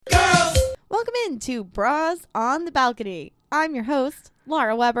into Bras on the Balcony. I'm your host,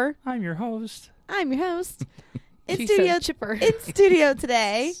 Laura Weber. I'm your host. In chipper. studio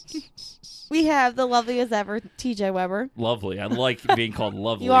today, we have the lovely as ever, TJ Weber. Lovely. I like being called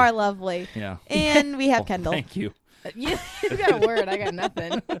lovely. You are lovely. Yeah. And we have Kendall. Thank you. You got a word. I got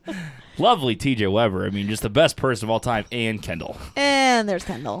nothing. Lovely TJ Weber. I mean, just the best person of all time, and Kendall. And there's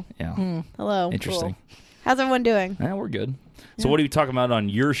Kendall. Yeah. Hello. Interesting. Cool. How's everyone doing? Yeah, we're good. So what are you talking about on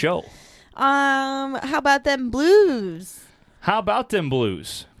your show? How about them Blues? How about them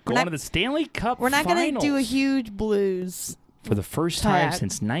Blues? We're Going not- to the Stanley Cup We're not going to Finals do a huge Blues. for the first time tag.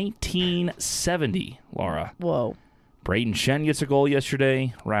 since 1970, Laura. Whoa. Braden Shen gets a goal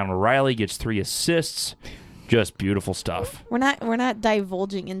yesterday. Ryan O'Reilly gets 3 assists. Just beautiful stuff. We're not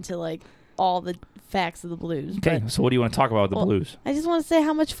divulging into like all the facts of the Blues. Okay, but so what do you want to talk about with the Well, Blues? I just want to say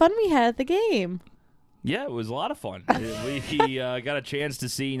how much fun we had at the game. Yeah, it was a lot of fun. We got a chance to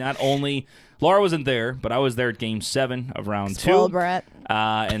see not only Laura wasn't there, but I was there at Game 7 of Round 2. Spoiled brat.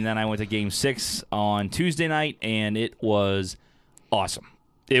 And then I went to Game 6 on Tuesday night, and it was awesome.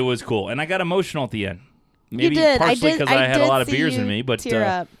 It was cool. And I got emotional at the end. Maybe You did. partially because I had a did lot of see beers you in me, but tear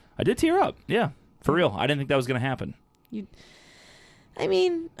up. I did tear up. Yeah, for real. I didn't think that was going to happen. I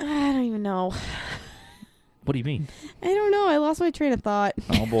mean, I don't even know. What do you mean? I don't know. I lost my train of thought.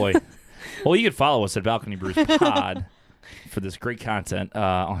 Oh, boy. Well, you can follow us at Balcony Brews Pod for this great content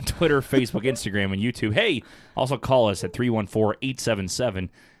on Twitter, Facebook, Instagram, and YouTube. Hey, also call us at 314-877-8597.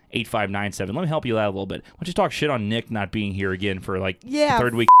 Let me help you out a little bit. Why don't you talk shit on Nick not being here again for like Yeah, the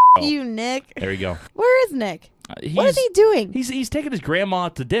third week? You, Nick. There you go. Where is Nick? What is he doing? He's taking his grandma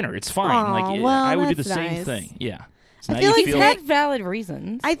to dinner. It's fine. Aw, well, I would do the that's same nice. thing. Yeah. I now feel you like He's had valid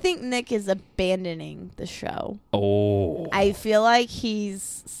reasons. I think Nick is abandoning the show. Oh. I feel like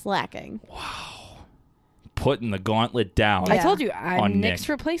he's slacking. Putting the gauntlet down. Yeah. I told you, I'm On Nick's Nick.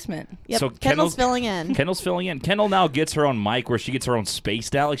 replacement. Yep. So Kendall's filling in. Kendall's filling in. Kendall now gets her own mic where she gets her own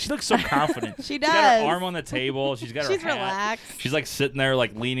space now. Like, she looks so confident. She She's got does. her arm on the table. She's got her She's hat. relaxed. She's like sitting there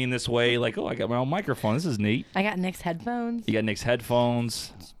like leaning this way like, oh, I got my own microphone. This is neat. I got Nick's headphones, You got Nick's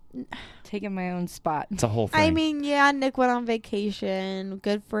headphones. taking my own spot. It's a whole thing. I mean, yeah, Nick went on vacation.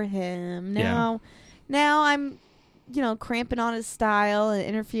 Good for him. Now I'm, cramping on his style and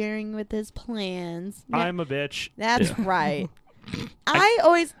interfering with his plans. I'm a bitch. That's Yeah. right. I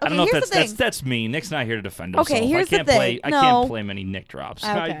always. Okay, I don't know here's if the thing. that's me. Nick's not here to defend himself. Okay, here's I can't the play. thing. I No. can't play many Nick drops.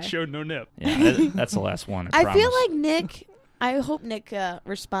 Okay. I showed no nip. Yeah, that's the last one. I I promise. feel like Nick. I hope Nick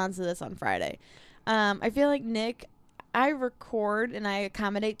responds to this on Friday. I feel like Nick. I record and I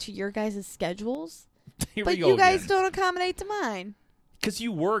accommodate to your guys' schedules, Here but we go you guys again. don't accommodate to mine. Because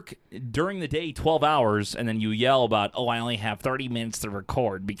you work during the day 12 hours, and then you yell about, I only have 30 minutes to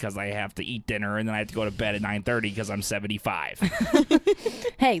record because I have to eat dinner, and then I have to go to bed at 9:30 because I'm 75.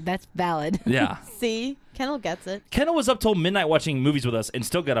 Hey, that's valid. Yeah. See, Kendall gets it. Kendall was up till midnight watching movies with us and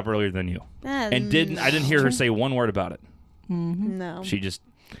still got up earlier than you. And I didn't hear her say one word about it. No. She just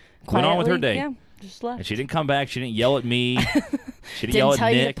went on with her day. Yeah, just left. And she didn't come back. She didn't yell at me. She didn't Didn't yell at tell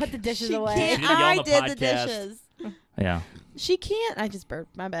you to Nick. put the dishes She away. can't. She didn't yell on I the did the podcast. dishes. Yeah. She can't. I just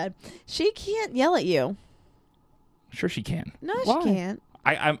burped. My bad. She can't yell at you. Sure she can. No, Why? she can't.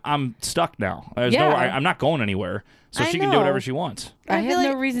 I'm stuck now. There's Yeah. I'm not going anywhere. So I she can do know. whatever she wants. I I feel have no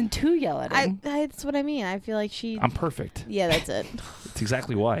like- reason to yell at him. That's what I mean. I feel like she. I'm perfect. Yeah, that's it. That's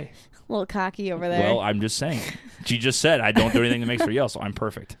exactly why. A little cocky over there. Well, I'm just saying. She just said I don't do anything that makes her yell, so I'm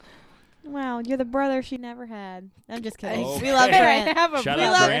perfect. Wow, you're the brother she never had. I'm just kidding. Okay. We love Grant. have a Shout We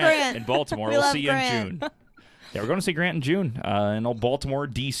out love Grant, Grant. in Baltimore. We We'll love see you Grant. in June. Yeah, we're going to see Grant in June. In old Baltimore,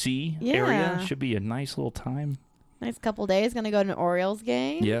 D.C. Yeah. area. Should be a nice little time. Nice couple days. Gonna go to an Orioles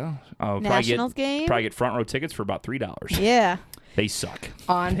game. Yeah. Nationals game. Probably get front row tickets for about $3. Yeah. They suck.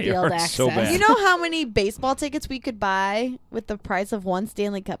 on They field are access. so bad. You know how many baseball tickets we could buy with the price of one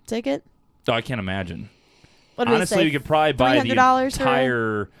Stanley Cup ticket? Oh, I can't imagine. What did Honestly, we we say? could probably buy the $300 for-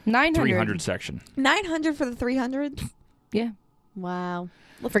 entire 900. 300 section. 900 for the 300. Yeah. Wow.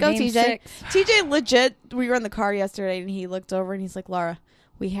 Let's For go, game TJ. 6. TJ, legit. We were in the car yesterday, and he looked over and he's like, "Laura,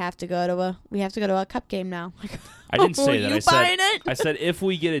 we have to go to a cup game now." I didn't say that. You I said, buying it? I said if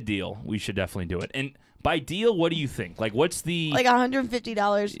we get a deal, we should definitely do it. And by deal, what do you think? Like, what's the Like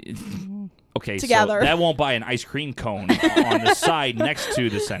 $150. okay? together. So that won't buy an ice cream cone on the side next to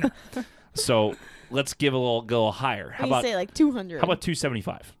the center. So let's give go higher. How How about say like 200? how about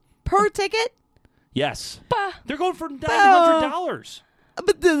 $275? per ticket? Yes, Bah. they're going for $900.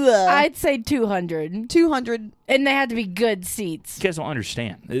 I'd say 200. 200. And they had to be good seats. You guys don't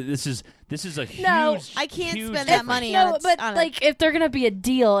understand. This is a huge. No, I can't huge spend that difference. money No, on but on like if they're going to be a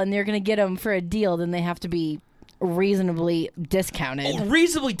deal and they're going to get them for a deal, then they have to be reasonably discounted. Oh,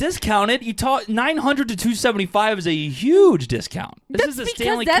 reasonably discounted? You taught $900 to $275 is a huge discount. This is the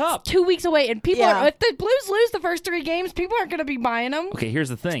Stanley that's Cup. 2 weeks away, and people Yeah. are, if the Blues lose the first 3 games, people aren't going to be buying them. Okay, here's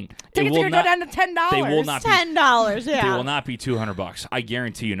the thing. Tickets are going to go down to $10. They will not be $10. They Yeah. will not be $200. I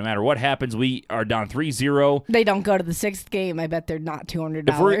guarantee you. No matter what happens, we are down 3-0. They don't go to the 6th game. I bet they're not $200.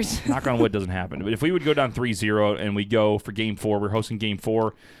 If we're knock on wood, doesn't happen. But if we would go down 3-0 and we go for Game 4, we're hosting Game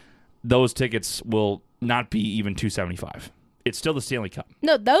 4. Those tickets will not be even $275. It's still the Stanley Cup.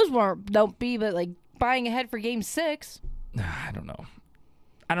 No, those don't be, but like buying ahead for Game 6. I don't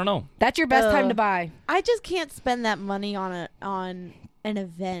know. That's your best time to buy. I just can't spend that money on an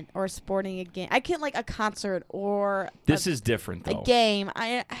event or sporting a game. I can't like a concert or This is different though. a game.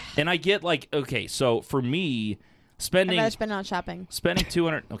 And I get like, okay, so for me, I'd spending rather spend it on shopping.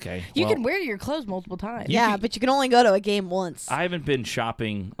 $200. Okay, You well, can wear your clothes multiple times. You Yeah, can- but you can only go to a game once. I haven't been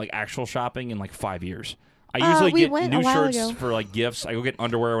shopping, like actual shopping, in like 5 years. I usually we get went a new while shirts ago. for like gifts. I go get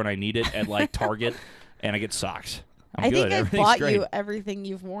underwear when I need it at like Target, and I get socks. I'm I good. think I Everything's bought great. you everything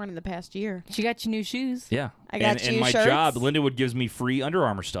you've worn in the past year. She got you new shoes. Yeah, I got and you my shirts. job, Lindenwood gives me free Under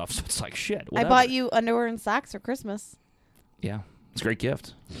Armour stuff, so it's like shit. Whatever. I bought you underwear and socks for Christmas. Yeah, it's a great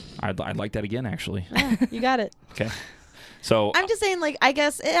gift. I'd like that again, actually. Yeah, you got it. Okay, so I'm just saying, like, I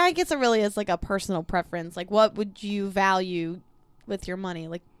guess it really is like a personal preference. Like, what would you value with your money?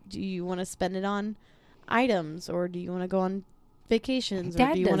 Like, do you want to spend it on items, or do you want to go on vacations? Or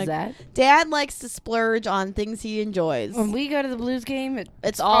Dad do you does wanna... that. Dad likes to splurge on things he enjoys. When we go to the Blues game,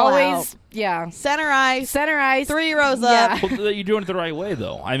 It's all always, out. yeah. Center ice, Center ice. 3 rows Yeah. up. well, you're doing it the right way,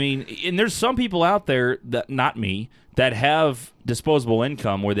 though. I mean, and there's some people out there that, not me, that have disposable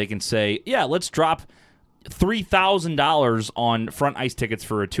income where they can say, yeah, let's drop $3,000 on front ice tickets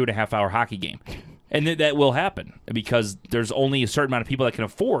for a 2.5-hour hockey game. And that will happen because there's only a certain amount of people that can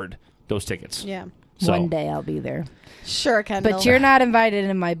afford those tickets. Yeah, So, One day I'll be there. sure, Kendall. But you're not invited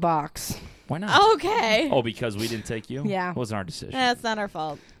in my box. why not? okay. Oh, because we didn't take you? Yeah. It wasn't our decision. That's not our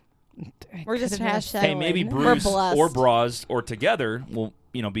fault. We're just Could've been a hashtag. Hey, maybe We're Bruce blessed. or Bras or together will,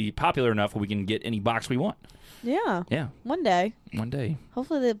 be popular enough where we can get any box we want. Yeah, Yeah, one day. one day.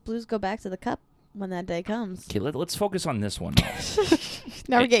 Hopefully, the Blues go back to the cup when that day comes. Okay, let's focus on this one.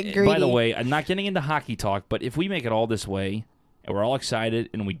 Never get greedy. By the way, I'm not getting into hockey talk, but if we make it all this way and we're all excited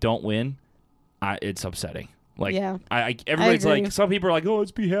and we don't win, it's upsetting. Like, Yeah. everybody's agree. like, some people are like, oh,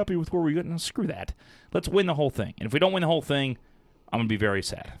 let's be happy with where we got. No, screw that. Let's win the whole thing. And if we don't win the whole thing, I'm going to be very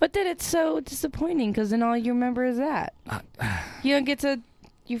sad. But then it's so disappointing because then all you remember is that. You don't get to,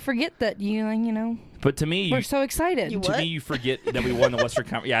 you forget that But to me, we're so excited. You to what? me, you forget that we won the Western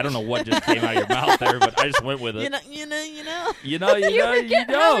Conference. Yeah, I don't know what just came out of your mouth there, but I just went with it. You know. You know. You forget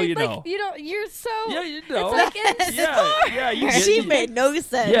how, You like, know. you don't, you're so, Yeah, you know. it's like in yeah, you get, She made no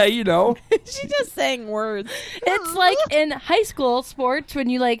sense. Yeah, you know. She just saying words. It's like in high school sports when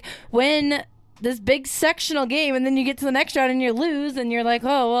you like win this big sectional game and then you get to the next round and you lose and you're like,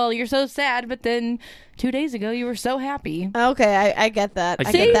 oh, well, you're so sad. But then 2 days ago you were so happy. Okay, I get that.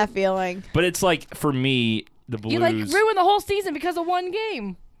 I See? get that feeling. But it's like, for me, the Blues. You like ruined the whole season because of one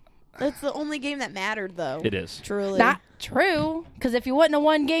game. That's the only game that mattered, though. It is. Truly. Not true. Because if you wouldn't have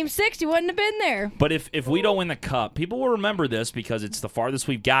won game 6, you wouldn't have been there. But if we don't win the cup, people will remember this because it's the farthest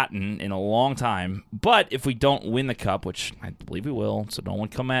we've gotten in a long time. But if we don't win the cup, which I believe we will, so no one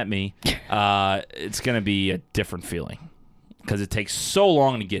come at me, it's going to be a different feeling because it takes so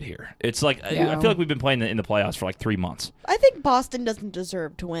long to get here. It's like Yeah. I feel like we've been playing in the playoffs for like 3 months. I think Boston doesn't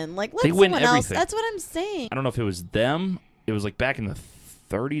deserve to win. Like, let They win someone else. everything. That's what I'm saying. I don't know if it was them. It was like back in the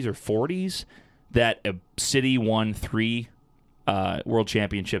 30s or 40s that a city won 3 world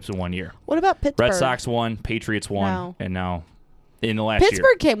championships in 1 year. What about Pittsburgh? Red Sox won, Patriots won, No. and now in the last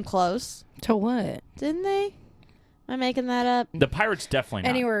Pittsburgh came close, To what? didn't they? Am I making that up? year. The Pirates definitely not.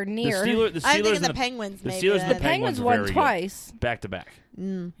 Anywhere near. The Steelers I'm thinking and the the Penguins. the maybe Steelers and the then. Penguins Penguins are won very good. twice. back to back.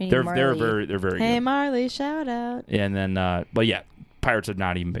 Mm. Hey, They're Marley. very Hey, good. Marley, shout out. And then, but yeah, Pirates have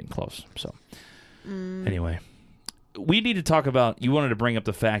not even been close. So anyway, we need to talk about. You wanted to bring up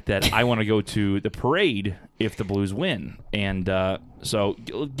the fact that I want to go to the parade if the Blues win, and so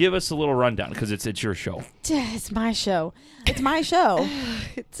give us a little rundown because it's your show. It's my show. It's my show.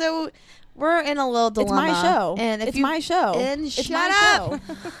 So we're in a little dilemma. my show. And if It's you, my show. And It's shut my up.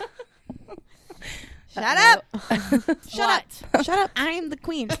 Shut up. Shut up. What? Shut up. I am the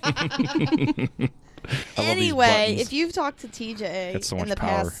queen. I love these Anyway, buttons. if you've talked to TJ That's so in much the power.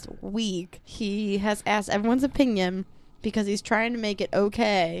 past week, he has asked everyone's opinion because he's trying to make it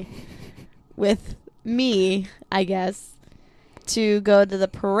okay with me, I guess, to go to the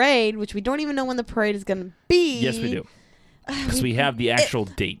parade, which we don't even know when the parade is going to be. Yes, we do. Because we have the actual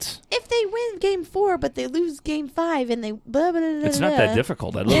dates. If they win game 4, but they lose game 5, and they blah, blah, blah, It's not that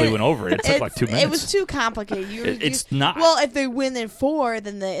difficult. I literally went over it. It took like 2 minutes. It was too complicated. It's not. Well, if they win in 4,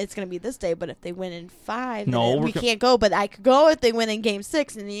 then it's going to be this day. But if they win in 5, No, then we can't go. But I could go if they win in game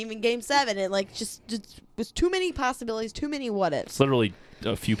 6 and even game 7. It like just was too many possibilities, too many what ifs. It's literally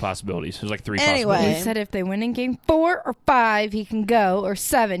a few possibilities. There's like 3 Anyway. possibilities. He said if they win in game 4 or 5, he can go, or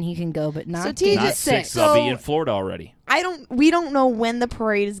 7, he can go, but not So game TJ Not 6. 6. I'll be So- in Florida already. We don't know when the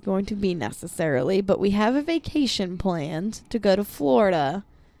parade is going to be necessarily, but we have a vacation planned to go to Florida,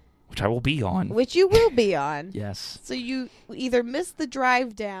 Which I will be on. which you will be on. Yes. So you either miss the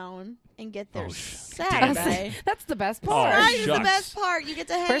drive down and get there damn Saturday. That's the best Oh, part. Right is the shucks. best part. You get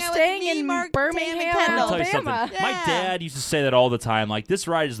to hang We're out staying with me, in Mark, Birmingham, Tam, and I'll Kendall. tell you Alabama. something. My Yeah. dad used to say that all the time. Like, this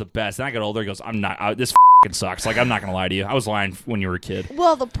ride is the best. And I got older. He goes, this f***ing sucks. Like, I'm not going to lie to you. I was lying when you were a kid.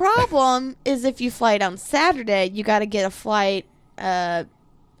 Well, the problem is if you fly down Saturday, you got to get a flight after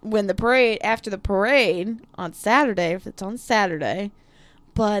the parade on Saturday, if it's on Saturday.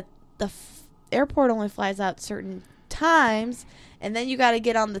 But the airport only flies out certain times, and then you got to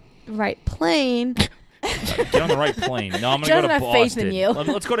get on the right plane. Get on the right plane. No, I'm going to She go to doesn't have faith Boston. in you.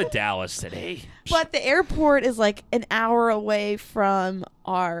 Let's go to Dallas today. But the airport is like an hour away from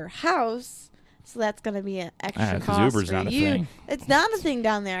our house, so that's going to be an extra 'cause cost Uber's for not a you. thing. It's not a thing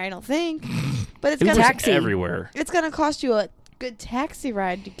down there, I don't think. But it's Uber's going taxi. everywhere. it's going to cost you a good taxi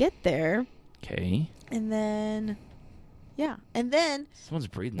ride to get there, Okay. and then and then Someone's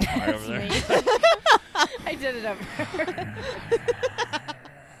breathing hard over there. I did it over.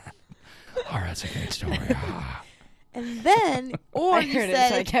 All right, that's a great story. and then or I you heard it, so I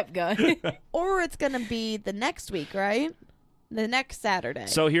said kept going. or it's going to be the next week, right? The next Saturday.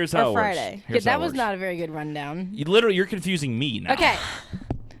 So here's how Or it Friday. works. Yeah, Here's how that it was works. not a very good rundown. You're confusing me now. Okay.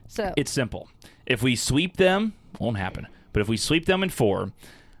 So, It's simple. If we sweep them, won't happen. But if we sweep them in 4,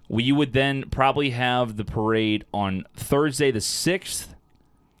 we would then probably have the parade on Thursday the 6th.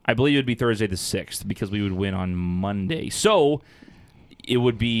 I believe it would be Thursday the 6th because we would win on Monday. So it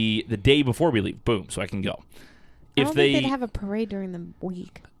would be the day before we leave. Boom. So I can go. I don't think they'd have a parade during the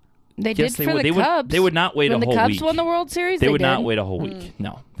week. they Yes, did they for would. the Cubs. They would not wait when a whole the Cubs week. won the World Series, They would not did. wait a whole week.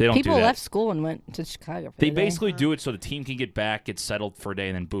 No, they don't People do that. left school and went to Chicago. For They the day. basically do it so the team can get back, get settled for a day,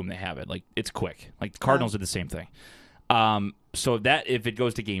 and then boom, they have it. Like, it's quick. Like the Cardinals did the same thing. So that if it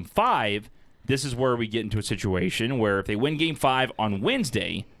goes to Game 5, this is where we get into a situation where if they win Game 5 on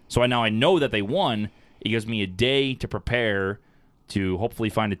Wednesday, so I know that they won, it gives me a day to prepare to hopefully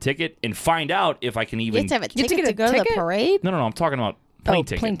find a ticket and find out if I can You even. have to have a You have to ticket get to a go to the ticket? parade? No, I'm talking about plane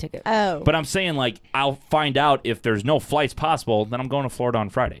ticket. Oh. But I'm saying, like, I'll find out if there's no flights possible, then I'm going to Florida on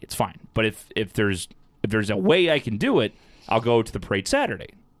Friday. It's fine. But if there's a way I can do it, I'll go to the parade Saturday.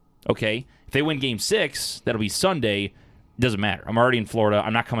 Okay? If they win Game 6, that'll be Sunday. Doesn't matter. I'm already in Florida.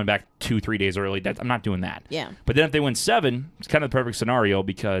 I'm not coming back 2-3 days early. I'm not doing that. Yeah. But then if they win 7, it's kind of the perfect scenario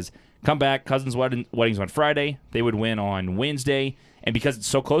because come back, cousin's wedding's on Friday. They would win on Wednesday. And because it's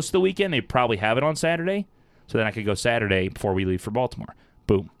so close to the weekend, they probably have it on Saturday. So then I could go Saturday before we leave for Baltimore.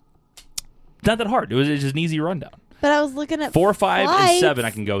 Boom. It's not that hard. It's just an easy rundown. But I was looking at 4, 5, and flights. 7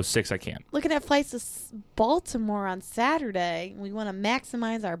 I can go. 6 I can't. Looking at flights to Baltimore on Saturday. We want to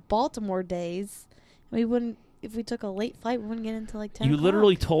maximize our Baltimore days. We wouldn't, if we took a late flight, we wouldn't get into like 10 You o'clock.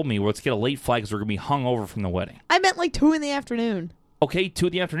 literally told me, well, let's get a late flight because we're going to be hung over from the wedding. I meant like 2 in the afternoon. Okay, 2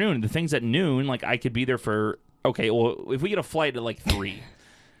 in the afternoon. The thing's at noon. Like, I could be there for, okay, well, if we get a flight at like 3,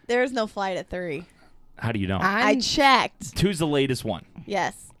 There is no flight at 3. how do you know? I checked. 2's the latest one.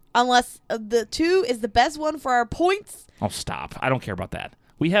 Yes. Unless the 2 is the best one for our points. Oh, stop. I don't care about that.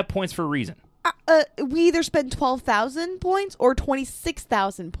 We have points for a reason. We either spend 12,000 points or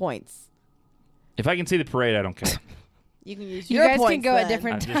 26,000 points. If I can see the parade, I don't care. You can use You your guys points can go then. at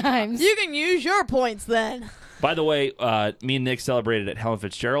different I'm just- times. You can use your points then. By the way, me and Nick celebrated at Helen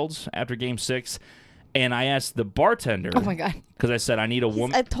Fitzgerald's after Game 6, and I asked the bartender. Oh my god! Because I said I need a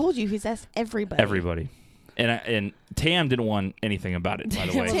woman. I told you he's asked everybody. Everybody. And Tam didn't want anything about it, by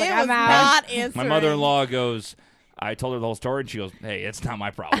the way. Tam Tam Like, was I'm out. not answering. My mother-in-law goes, I told her the whole story, and she goes, hey, it's not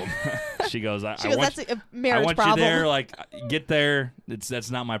my problem. She goes, I She goes, want, that's a I marriage want problem. you there, like, get there. That's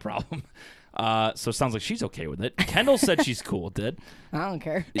not my problem. So it sounds like she's okay with it. Kendall said she's cool with it. I don't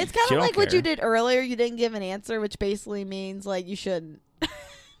care. It's She kind of don't like what care. you did earlier. You didn't give an answer, which basically means like you shouldn't.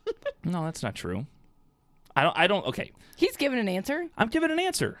 No, that's not true. I don't, okay. He's giving an answer. I'm giving an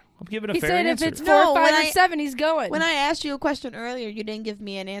answer. I'm giving a He fair said answer. if it's 4, No, 5, when or I- 7, he's going. When I asked you a question earlier, you didn't give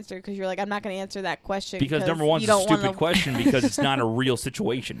me an answer because you're like, I'm not going to answer that question Because number one, you it's a don't stupid wanna- question because it's not a real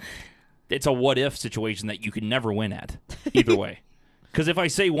situation. It's a what if situation that you can never win at either way. Because if I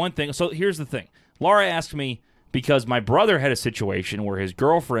say one thing, so here's the thing. Laura asked me, because my brother had a situation where his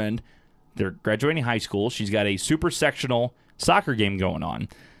girlfriend, they're graduating high school. She's got a super sectional soccer game going on.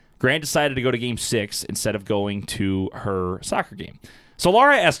 Grant decided to go to game 6 instead of going to her soccer game. So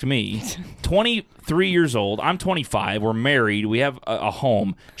Laura asked me, 23 years old, I'm 25, we're married, we have a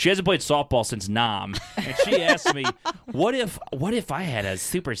home. She hasn't played softball since Nam. And she asked me, what if I had a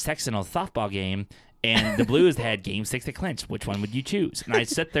super sectional softball game and the Blues had game 6 to clinch? Which one would you choose? And I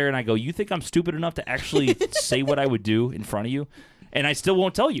sit there and I go, you think I'm stupid enough to actually say what I would do in front of you? And I still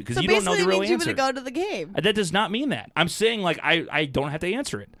won't tell you because you don't know the real basically, answer. you to go to the game. That does not mean that. I'm saying, like, I don't have to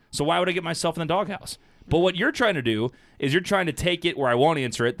answer it. So why would I get myself in the doghouse? But what you're trying to do is you're trying to take it where I won't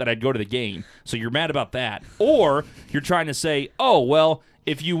answer it, that I'd go to the game. So you're mad about that. Or you're trying to say, oh, well,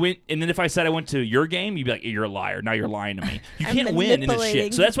 if you went, and then if I said I went to your game, you'd be like, you're a liar. Now you're lying to me. You can't win in this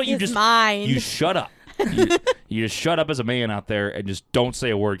shit. So that's why you his just, mind. you shut up. You just shut up as a man out there and just don't say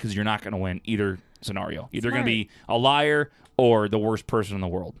a word because you're not going to win either scenario. Either going to be a liar or the worst person in the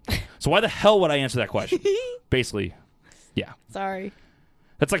world. So why the hell would I answer that question? Basically, yeah. Sorry.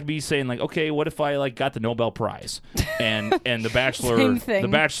 That's like me saying, like, okay, what if I like got the Nobel Prize and the Bachelor Same thing. the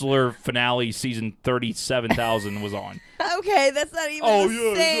Bachelor finale season 37,000 was on? Okay, that's not even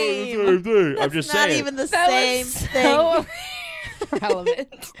the same. Same thing. I'm That's just not saying. even the That same was thing. so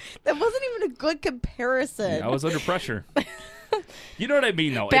relevant. That wasn't even a good comparison. I was under pressure. You know what I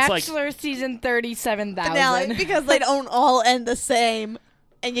mean, though? It's like Bachelor season 37,000. Finale, because they don't all end the same,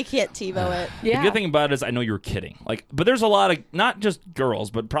 and you can't TiVo it. Yeah. the good thing about it is I know you were kidding. Like, but there's a lot of not just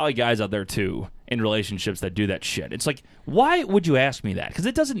girls, but probably guys out there too in relationships that do that shit. It's like, why would you ask me that? Because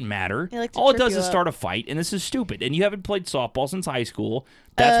it doesn't matter. They like to All it trip does you is up. start a fight, and this is stupid. And you haven't played softball since high school.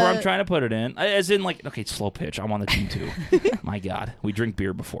 That's where I'm trying to put it in. As in, like, okay, slow pitch. I'm on the team too. My God, we drink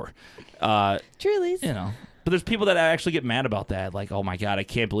beer before. Truly's. You know. But there's people that actually get mad about that. Like, oh, my God, I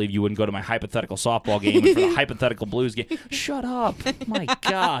can't believe you wouldn't go to my hypothetical softball game and for the hypothetical Blues game. Shut up. My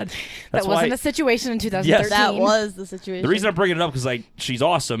God. That That's wasn't why a situation in 2013. Yes. That was the situation. the reason I'm bringing it up because like she's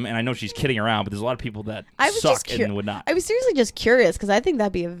awesome and I know she's kidding around, but there's a lot of people that I was suck just and would not. I was seriously just curious because I think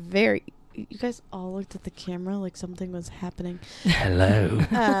that'd be a very. You guys all looked at the camera like something was happening. Hello.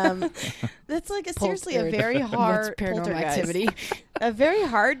 That's like seriously a Polter- very That's hard paranormal poltergeist. activity. A very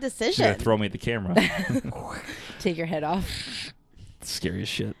hard She's decision. gonna throw me at the camera. Take your head off. Scary as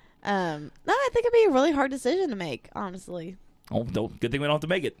shit. No, I think it'd be a really hard decision to make. Honestly, Oh, good thing we don't have to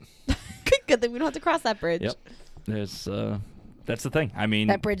make it. good thing we don't have to cross that bridge. Yep. There's that's the thing. I mean,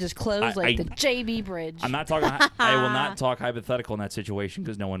 That bridge is closed I- like the JB Bridge. I'm not talking. I will not talk hypothetical in that situation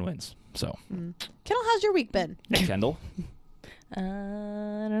because no one wins. So, Kendall, how's your week been? Kendall. I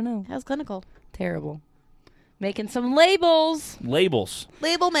don't know. How's clinical? Terrible. Making some labels. Labels.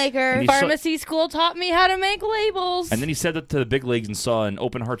 Label maker. And Pharmacy school taught me how to make labels. And then he said that to the big leagues and saw an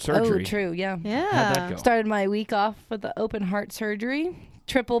open heart surgery. Oh, true. Yeah. How'd Yeah. that go? Started my week off with the open heart surgery,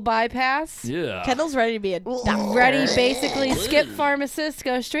 triple bypass. Yeah. Kendall's ready to be a doctor. Ready, basically skip pharmacist,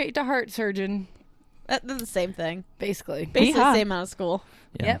 go straight to heart surgeon. That's the same thing. Basically. Basically, the Yeehaw. same amount of school.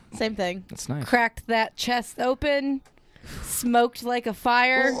 Yeah. Yep. Same thing. That's nice. Cracked that chest open, smoked like a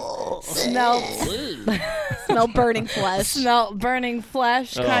fire, smelled Burning flesh. smelled burning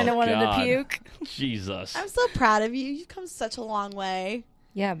flesh, Oh, kind of wanted God. to puke. Jesus. I'm so proud of you. You've come such a long way.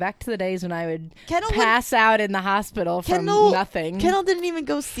 Yeah, back to the days when I would Kendall would- pass out in the hospital from nothing. Kendall didn't even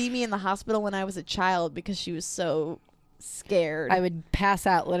go see me in the hospital when I was a child because she was so scared. I would pass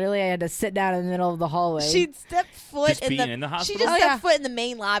out. Literally, I had to sit down in the middle of the hallway. She'd step foot Just in being the, in the She hospital? just Oh, stepped yeah. foot in the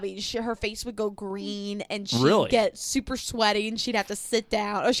main lobby. Her face would go green, and she'd Really? get super sweaty, and she'd have to sit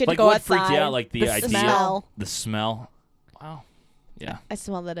down, or she'd Like have to go what outside. freaked you out? Like the idea, smell. the smell. Wow. Yeah. I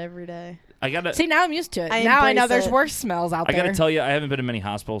smell that every day. I gotta. See, now I'm used to it. I now I know embrace there's it. worse smells out I there. gotta tell you, I haven't been in many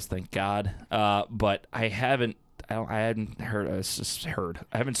hospitals, thank God. But I haven't. I hadn't heard.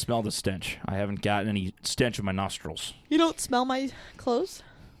 I haven't smelled a stench. I haven't gotten any stench in my nostrils. You don't smell my clothes?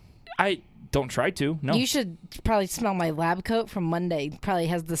 I don't try to. No. You should probably smell my lab coat from Monday. Probably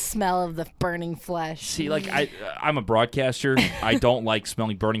has the smell of the burning flesh. See, like I'm a broadcaster. I don't like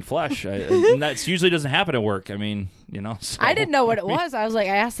smelling burning flesh, and that usually doesn't happen at work. I mean, so. I didn't know what it was. I was like,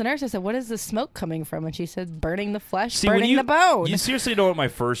 I asked the nurse. I said, "What is the smoke coming from?" And she said, "Burning the flesh, See, when burning the bone." You seriously know what my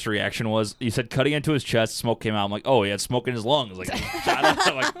first reaction was? You said cutting into his chest, smoke came out. I'm like, oh, he had smoke in his lungs. Like, shut up.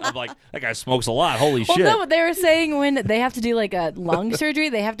 I'm like, that guy smokes a lot. Holy well, shit. no, they were saying when they have to do like a lung surgery,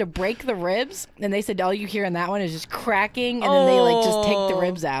 they have to break the ribs, and they said all you hear in that one is just cracking, and then they like just take the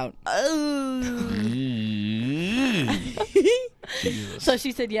ribs out. Jesus. So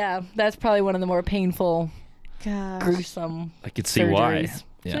she said, "Yeah, that's probably one of the more painful, Gosh. gruesome." I could see why. surgeries.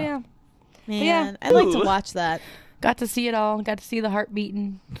 Yeah. So yeah, Man, yeah. I like to watch that. got to see it all. Got to see the heart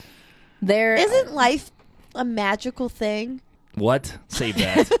beating. There Isn't life a magical thing? What? Save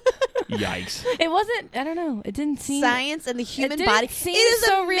that. Yikes. It wasn't. I don't know. It didn't seem. Science and the human didn't body. seem It is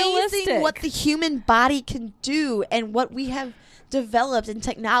so amazing realistic. what the human body can do and what we have developed in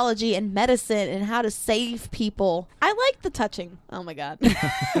technology and medicine and how to save people. I like the touching. Oh my god.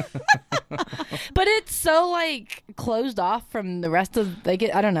 But it's so like closed off from the rest of like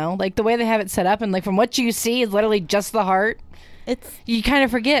I don't know, like the way they have it set up, and like from what you see is literally just the heart. It's You kind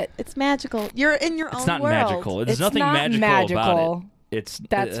of forget. magical. You're in your own It's not world. magical. There's It's nothing not magical about magical. it. It's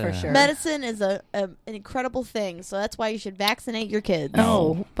That's for sure. Medicine is an incredible thing, so that's why you should vaccinate your kids.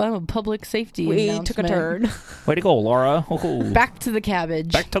 Oh, but a public safety. We took a announcement. turn. Way to go, Laura. Oh. Back to the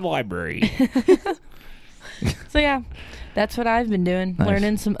cabbage. Back to the library. So yeah, that's what I've been doing. Nice.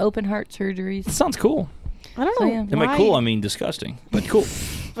 Learning some open heart surgeries. Sounds cool. I don't So, know. yeah. Am I why- cool? I mean, disgusting, but cool.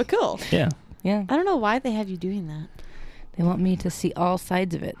 But cool. Yeah. Yeah, I don't know why they have you doing that. they want me to see all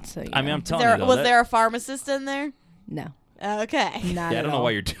sides of it. So I mean, I'm Was telling there, you, though, was that- there a pharmacist in there? no, Okay. not Yeah, I at don't know all.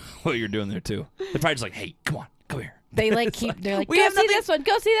 why what you're doing there too. They're probably just like, hey, come on, come here. They like keep. They're like, We go have see nothing- this one.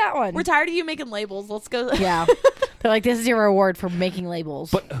 Go see that one. We're tired of you making labels. Let's go. Yeah, they're like, this is your reward for making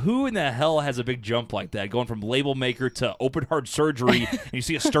labels. But who in the hell has a big jump like that, going from label maker to open heart surgery, and you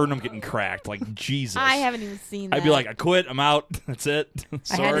see a sternum getting cracked? Like, Jesus. I haven't even seen that. I'd be like, I quit. I'm out. That's it. I had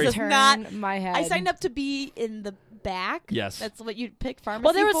Sorry. to This is turn not- my head. I signed up to be in the back. Yes. That's what you'd pick pharmacy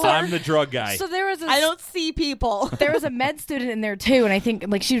Well, there was for. I'm the drug guy. So there was a I don't see people. there was a med student in there too, and I think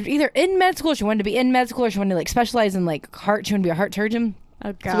like she was either in med school, or she wanted to be in med school, or she wanted to like specialize in like heart. She wanted to be a heart surgeon.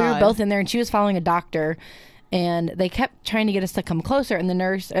 Oh, God. So we were both in there, and she was following a doctor, and they kept trying to get us to come closer. And the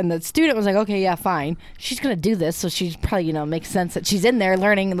nurse and the student was like, "Okay, yeah, fine. She's gonna do this, so she's probably makes sense that she's in there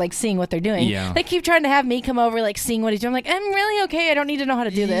learning and like seeing what they're doing." Yeah. They keep trying to have me come over, like seeing what he's doing. I'm like, I'm really okay. I don't need to know how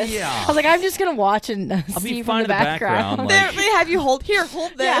to do this. Yeah. I was like, I'm just gonna watch and see be from fine the in the background, background. like- They have you hold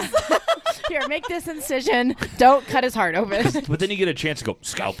this. Yeah. Here, make this incision. Don't cut his heart open. But then you get a chance to go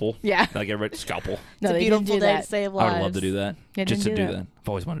scalpel. Yeah. Like everybody, scalpel. No, It's a they beautiful didn't do day that. to save I lives. would love to do that. They Just to didn't do do that. that. I've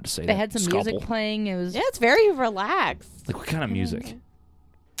always wanted to say They that. had some Scalpel. music playing. It was Yeah, it's very relaxed. Like what kind of music?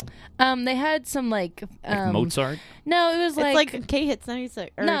 they had some like Like Mozart? No, it was It's like K hits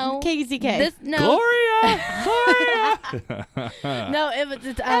 96 or No. KZK. this no Gloria! Gloria! no it was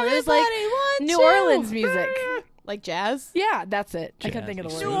like Everybody wants New you. Orleans music. Like jazz. Yeah, that's it. I Jazz couldn't think of the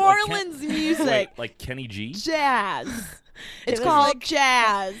music. New word. Like Ken- Orleans music. Wait, like Kenny G? Jazz. It's was called like-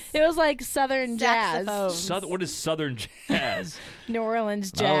 jazz. It was like Southern jazz, Saxophone. What is Southern jazz? New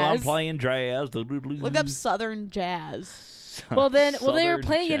Orleans Oh, I'm jazz. playing jazz. Look up Southern jazz. Well, they were Southern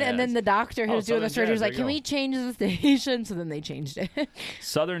playing it, and then jazz. the doctor who Oh, was doing the Southern surgery was jazz, like, there "Can you we go. change the station?" So then they changed it.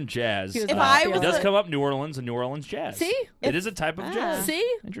 Southern jazz. He was If not I feeling was it does a- come up New Orleans and New Orleans jazz. See? It is a type of jazz.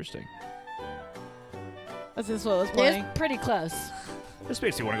 See, Interesting. Is this what was it's playing? pretty close. This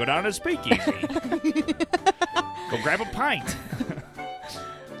makes you want to go down to a speakeasy. Go grab a pint.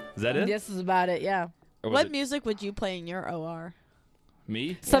 Is that it? This is about it. Yeah, Or was What it music would you play in your OR?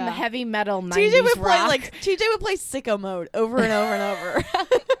 me? some Yeah. heavy metal 90s TJ would play rock. TJ would play Sicko Mode over and over and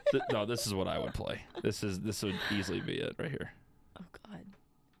over. No, this is what I would play. This would easily be it right here. Oh God.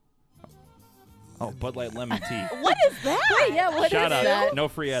 Oh, Bud Light Lemon Tea. What is that? Wait, yeah. What is Shout out. that? No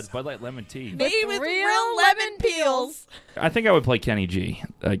free ads. Bud Light Lemon Tea. Made with real real lemon peels. I think I would play Kenny G.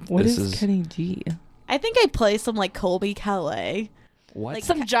 Like What this is Kenny G? I think I'd play some like Colby Calais. what? Like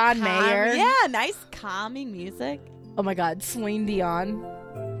Some John Mayer. Yeah, nice calming music. Oh my God, Celine Dion.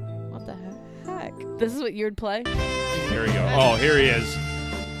 What the heck? This is what you would play. Here we go. Oh, here he is.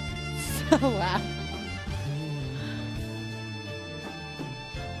 So loud.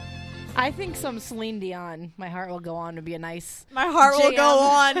 I think some Celine Dion. My heart will go on to be a nice. My heart will Jam. go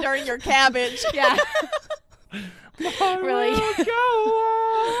on during your cabbage. Yeah. Really.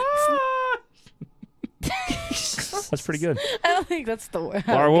 That's pretty good. I don't think that's the word.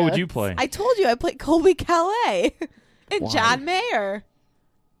 Laura, what would you play? I told you I played Colby Calais and Why? John Mayer.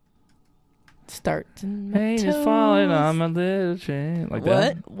 Start in Pain is falling on my little chain. Like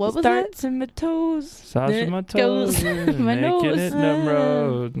that? What was it? Starts in my toes. Starts Then in my it toes. goes in my making nose. it numb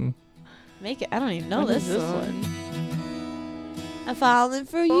road. Make it. I don't even know What this, is this one. I'm falling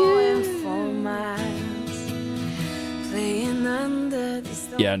for you.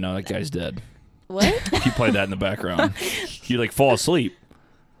 Yeah, no, that guy's dead. What? If you play that in the background, you like fall asleep.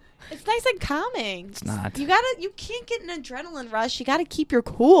 It's nice and calming. It's not. You can't get an adrenaline rush. You gotta keep your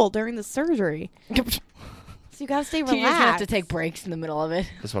cool during the surgery. So you gotta stay You relaxed. just have to take breaks in the middle of it.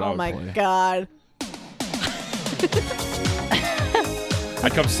 That's what I Oh would my play. god. I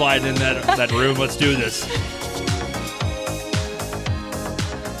come sliding in that room. Let's do this.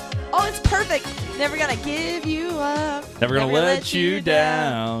 Oh, it's perfect. Never gonna give you up. Never gonna let you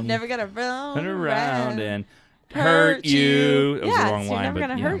down. Never gonna run Turn around and hurt you. It was yeah, a long so line, never but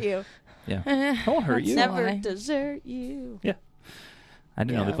gonna yeah. hurt you. Yeah. I won't hurt you. That's Never why. desert you. Yeah. I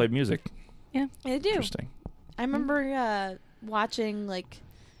didn't know they Yeah. played music. They do. Interesting. I remember watching like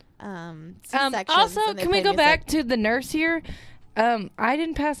C-sections. Also, and they can we play go music. back to the nurse here? I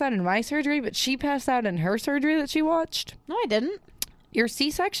didn't pass out in my surgery, but she passed out in her surgery that she watched. No, I didn't. Your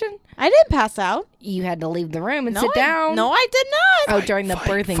C-section? I didn't pass out. You had to leave the room and No, sit down. No, I did not. Oh, during the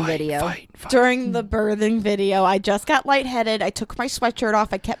birthing video. During the birthing video, I just got lightheaded. I took my sweatshirt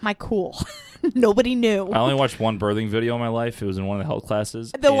off. I kept my cool. Nobody knew. I only watched one birthing video in my life. It was in one of the health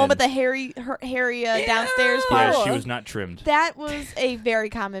classes. The one and- with the hairy downstairs Yeah, part. she was not trimmed. That was a very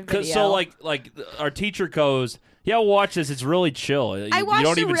common video. So like our teacher goes, yeah, watch this. It's really chill. I you watched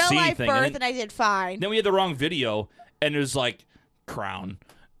don't a even real see life anything. birth And and I did fine. then we had the wrong video, and it was like crown,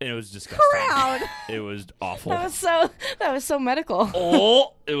 and it was disgusting. Crown. It was awful. That was so medical.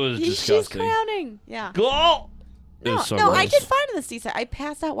 Oh, it was She's disgusting. crowning. Yeah. Oh, it No, was so no, I gross. did fine in the C-section. I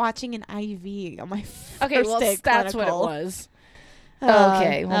passed out watching an IV on my first Okay, well, day that's what it clinical. was. Uh,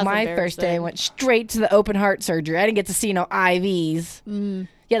 Okay, well, that was my first day I embarrassing. went straight to the open heart surgery. I didn't get to see no IVs. Mm.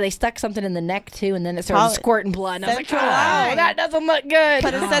 Yeah, they stuck something in the neck too, and then it started Probably- squirting blood. And I was like, Central oh, line. that doesn't look good.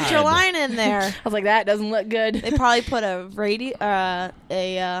 Put a I central God. line in there. was like, that doesn't look good. They probably put a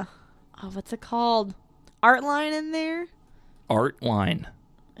what's it called? Art line in there. Art line.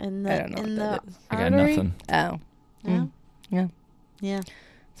 In I the don't know in what the that is. I got artery. nothing. Oh, Yeah. yeah. Yeah.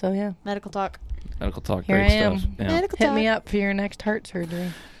 So yeah, Medical talk. Medical talk. Here Great I am. stuff. Yeah. Medical hit talk. me up for your next heart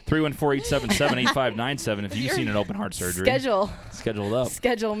surgery. 314-877-8597 if you've seen an open heart surgery. Schedule it up.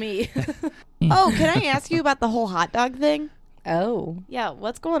 Schedule me. Oh, can I ask you about the whole hot dog thing? Oh, Yeah,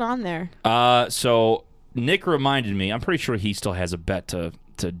 what's going on there? So Nick reminded me. I'm pretty sure he still has a bet to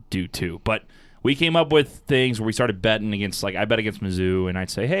do too. But we came up with things where we started betting against. Like I bet against Mizzou, and I'd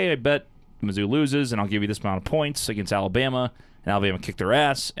say, hey, I bet Mizzou loses, and I'll give you this amount of points against Alabama, and Alabama kicked their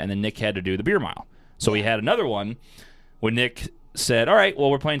ass. And then Nick had to do the beer mile. So we had another one when Nick said, all right,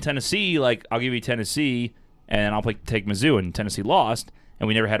 well, we're playing Tennessee. Like I'll give you Tennessee, and I'll take Mizzou, and Tennessee lost. And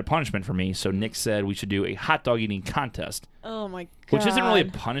we never had a punishment for me, so Nick said we should do a hot dog eating contest, Oh my god. which isn't really a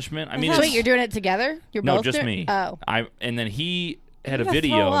punishment. I mean, so So wait, it's, you're doing it together? You're no, both just doing- me. Oh, And then he had You're a gonna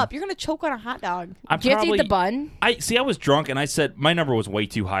video. Throw up. You're gonna choke on a hot dog. I'm do you have to probably, eat the bun? I was drunk and I said my number was way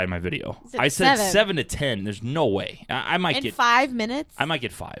too high in my video. Is it I said 7? 7 to 10. There's no way. I might In get 5 minutes. I might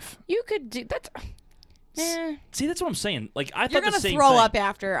get 5. You could do that's. See, that's what I'm saying. Like I You're thought the gonna same throw thing. up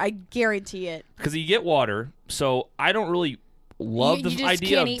after. I guarantee it. Because you get water, so I don't really love You the just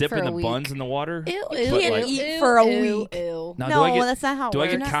idea can't of eat dipping for a the week. buns in the water. Ew, But, ew, like, eat ew, for a ew, week. ew. Now, No, do I get, that's not how it do I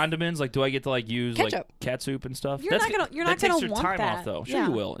works. get condiments? Like, do I get to like use like Ketchup. cat soup and stuff? You're not gonna that takes want your time that. off though. Sure Yeah.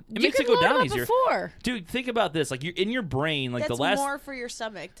 you will. It You makes can it go load down up easier. before. Dude, think about this. Like you're in your brain. Like That's the last more for your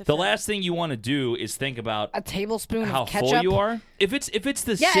stomach to the fill. last thing you want to do is think about A tablespoon how of ketchup. full you are. If it's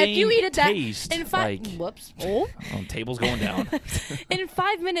the Yeah, same if you eat it that taste, in five. like Whoops. table's going down. In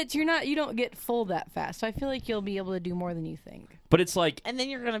 5 minutes, you don't get full that fast. So I feel like you'll be able to do more than you think. But it's like And then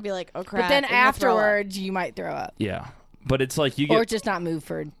you're gonna be like, oh crap. But then and you'll throw up. afterwards, you might throw up, yeah. But it's like you or get just not move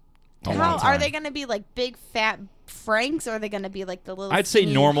for. a How long are time. they gonna be like big fat Franks, or are they gonna be like the little? I'd say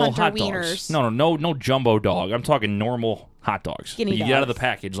skinny normal Hunter hot wieners? dogs. No jumbo dog. I'm talking normal hot dogs. Skinny you get out of the dogs.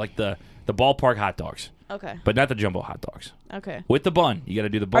 package, like the ballpark hot dogs, Okay. but not the jumbo hot dogs. Okay. With the bun, you got to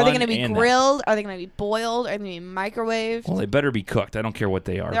do the bun. Are they gonna be and that. grilled? Are they gonna be boiled? Are they gonna be microwaved? Well, they better be cooked. I don't care what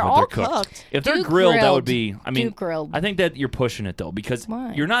they are. They're but all they're cooked. cooked. If they're Do grilled, that would grilled. be. I mean, Do grilled. I think that you're pushing it though, because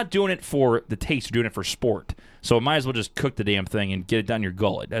Why? you're not doing it for the taste. You're doing it for sport. So might as well just cook the damn thing and get it down your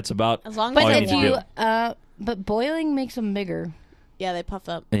gullet. That's about. As long as all But you they need if to want. do. you, but boiling makes them bigger. Yeah, they puff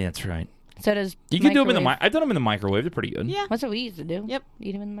up. Yeah, that's right. So does You can do them in the. microwave. I've done them in the microwave. They're pretty good. Yeah. That's what we used to do. Yep.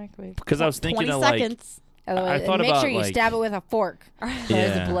 Eat them in the microwave. Because I was thinking 20 of like. seconds. Otherwise, thought make about, sure you like- stab it with a fork, otherwise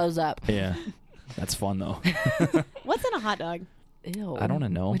Yeah. it blows up. Yeah, that's fun though. What's in a hot dog? Ew. I don't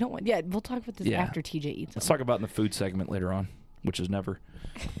know. We don't want. Yeah, we'll talk about this Yeah. after TJ eats. Let's them. talk about it in the food segment later on, which is never.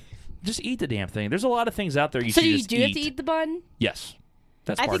 Just eat the damn thing. There's a lot of things out there you So should you just do eat. have to eat the bun. Yes,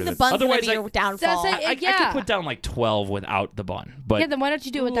 that's I part think of the it. bun's Otherwise, gonna be your downfall. That's I Yeah. could put down like 12 without the bun, but Yeah, then why don't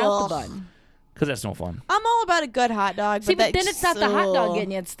you do it without the Ugh. bun? because that's no fun. I'm all about a good hot dog. See, but that's then it's not the hot dog so-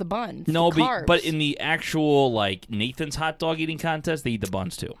 getting you; it's the bun. It's No, the carbs. but in the actual like Nathan's hot dog eating contest, they eat the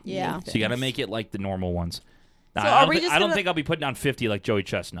buns too. Yeah. So you got to make it like the normal ones. So I are don't we thi- just I don't gonna- think I'll be putting down 50 like Joey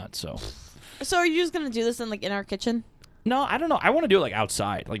Chestnut. So So are you just gonna do this in our kitchen? no, I don't know. I want to do it like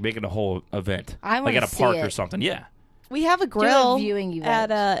outside, like making a whole event, I like wanna at a see park or it. something. Yeah. We have a grill viewing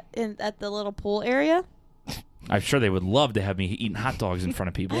at event. at the little pool area. I'm sure they would love to have me eating hot dogs in front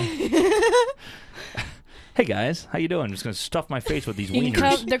of people. Hey guys, how you doing? I'm just gonna stuff my face with these You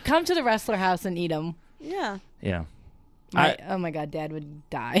wieners. can come to the wrestler house and eat them. Yeah. Yeah. Oh my god, Dad would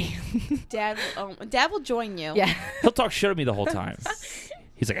die. Dad will join you. Yeah. He'll talk shit on me the whole time.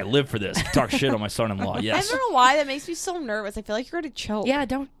 He's like, I live for this. Talk shit on my son-in-law. I Yes. don't know why that makes me so nervous. I feel like you're going to choke. Yeah,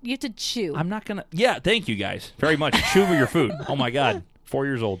 you have to chew. I'm not gonna. Yeah, thank you guys very much. Chew your food. Oh my god, 4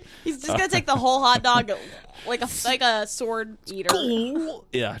 years old. He's just going to take the whole hot dog like a sword eater.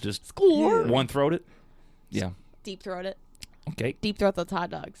 Yeah, just one throat it. Yeah. Deep throat it. Okay. Deep throat those hot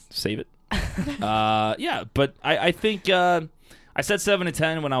dogs. Save it. Yeah, but I think I said 7 to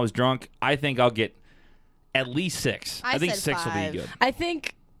 10 when I was drunk. I think I'll get at least 6. I think said 6 will 5. be good. I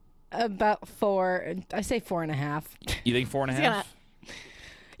think about 4. I say 4.5. You think 4.5?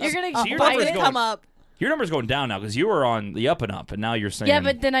 You're gonna So your bite number's it. going- come up. Your number's going down now because you were on the up and up, and now you're saying Yeah,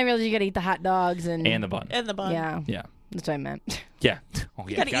 but then I realized you gotta eat the hot dogs and and the bun. In the bun. Yeah, Yeah. that's what I meant. Yeah. Oh,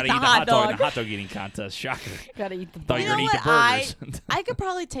 yeah. Gotta Gotta eat eat the the hot hot dog in dog. the hot dog eating contest. Shocker. Gotta eat the Thought bun. you You were know gonna eat the what? burgers. I could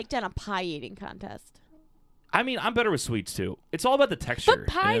probably take down a pie eating contest. I mean, I'm better with sweets too. It's all about the texture. But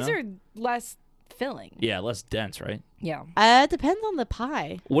pies you know? are less filling. Yeah, less dense, right? Yeah. It depends on the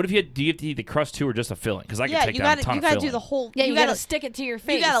pie. What if do you have to eat the crust too, or just a filling? Because I can Yeah, take you down gotta a ton you of gotta filling. do the whole. Yeah, you gotta gotta stick it to your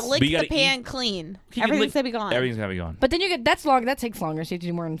face. You gotta lick But you the gotta pan eat- clean. You can Everything's lick- gonna be gone. Everything's gonna be gone. But then that takes longer, so you have to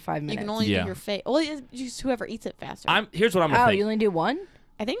do more than 5 minutes. You can only Yeah. do your face. Well, it's just whoever eats it faster. Here's what I'm gonna Oh, think. you only do one?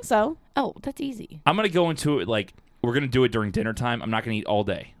 I think so. Oh, that's easy. I'm gonna go into it like we're gonna do it during dinner time. I'm not gonna eat all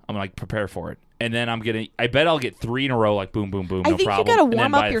day. I'm gonna like prepare for it, and then I bet I'll get 3 in a row, like boom, boom, boom, I no think problem. you gotta And then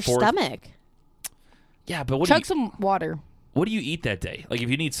warm by up the your fourth- stomach. Yeah, but Chug some water. what do you eat that day? Like if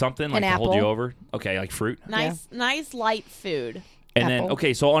you need something like An to hold you apple. over, okay, like fruit. Nice light food. And then, Apple.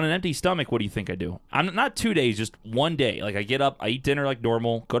 okay, so on an empty stomach, what do you think I do? I'm not 2 days, just one day. Like I get up, I eat dinner like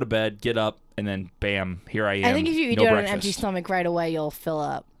normal, go to bed, get up, and then bam, here I am. I think if you no do it on an breakfast. empty stomach right away, you'll fill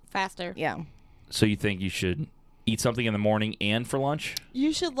up. Faster. Yeah. So you think you should eat something in the morning and for lunch?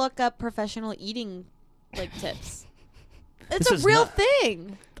 You should look up professional eating tips. It's This a is real not-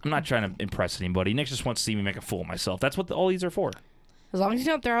 thing. I'm not trying to impress anybody. Nick just wants to see me make a fool of myself. That's what all these are for. As long as you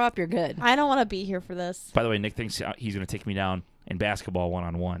don't throw up, you're good. I don't want to be here for this. By the way, Nick thinks he's going to take me down in basketball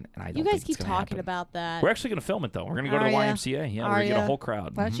one-on-one, and I don't You think guys it's keep gonna talking happen. about that. We're actually going to film it, though. We're going to go to the Are ya? YMCA. Yeah, we're Are going to get a ya? whole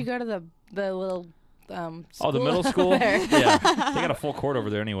crowd. Why don't Mhm. you go to the little Oh, the school middle school? there? Yeah. They got a full court over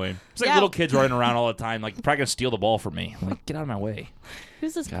there anyway. It's like Yeah. little kids running around all the time, like probably going to steal the ball from me. I'm like, get out of my way.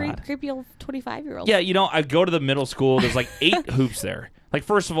 Who's this God. creepy old 25-year-old? Yeah, I go to the middle school. There's like 8 hoops there. Like,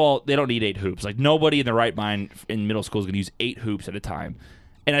 first of all, they don't need 8 hoops. Like, nobody in their right mind in middle school is going to use 8 hoops at a time.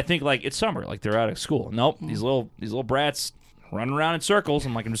 And I think, like, it's summer. Like, they're out of school. Nope. These little brats running around in circles.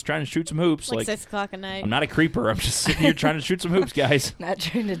 I'm like, I'm just trying to shoot some hoops. Like Like, 6 o'clock at night. I'm not a creeper. I'm just sitting here trying to shoot some hoops, guys. Not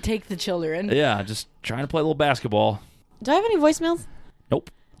trying to take the children. Yeah, just trying to play a little basketball. Do I have any voicemails? Nope.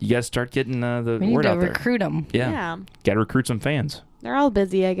 You guys start getting the We need word to out there. recruit them. Yeah. Got to recruit some fans. They're all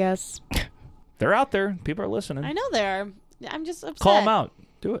busy, I guess. They're out there. People are listening. I know they are. I'm just upset. Call them out.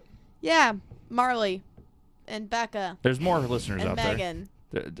 Do it. Yeah. Marley and Becca There's more listeners and out Megan.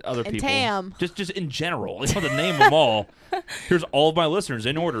 there. Other And people. Tam. Just in general. You know, to name them all. Here's all of my listeners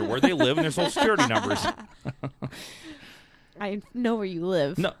in order, where they live and their social security numbers. I know where you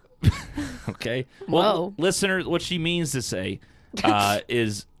live. No. Okay. Well, Whoa. listeners, what she means to say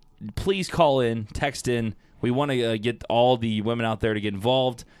is please call in, text in. We want to get all the women out there to get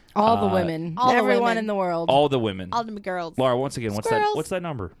involved. All the women. all the Everyone women. in the world. All the women. All the girls. Laura, once again, Squirrels. what's that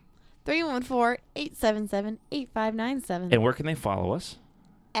number? 314-877-8597. And where can they follow us?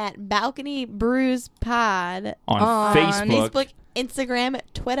 At Balcony Brews Pod. On Facebook. Facebook, Instagram,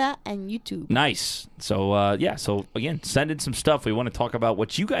 Twitter, and YouTube. Nice. So, so again, send in some stuff. We want to talk about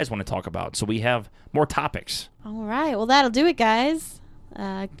what you guys want to talk about, so we have more topics. All right. Well, that'll do it, guys.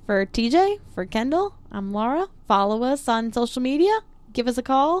 For TJ, for Kendall, I'm Laura. Follow us on social media. Give us a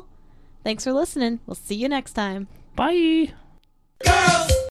call. Thanks for listening. We'll see you next time. Bye.